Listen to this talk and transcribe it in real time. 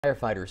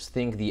Firefighters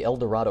think the El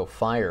Dorado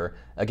fire,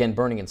 again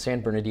burning in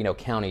San Bernardino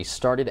County,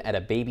 started at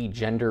a baby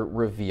gender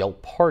reveal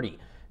party.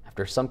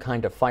 After some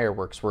kind of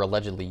fireworks were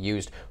allegedly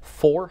used,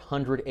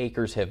 400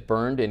 acres have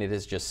burned and it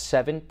is just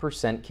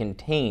 7%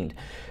 contained.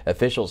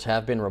 Officials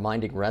have been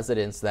reminding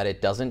residents that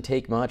it doesn't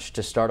take much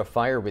to start a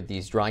fire with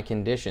these dry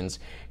conditions.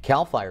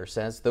 CAL FIRE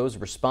says those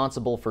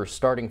responsible for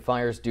starting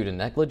fires due to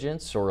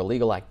negligence or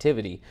illegal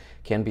activity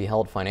can be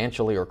held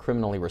financially or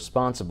criminally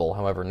responsible.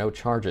 However, no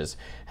charges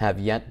have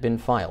yet been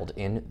filed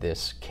in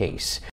this case.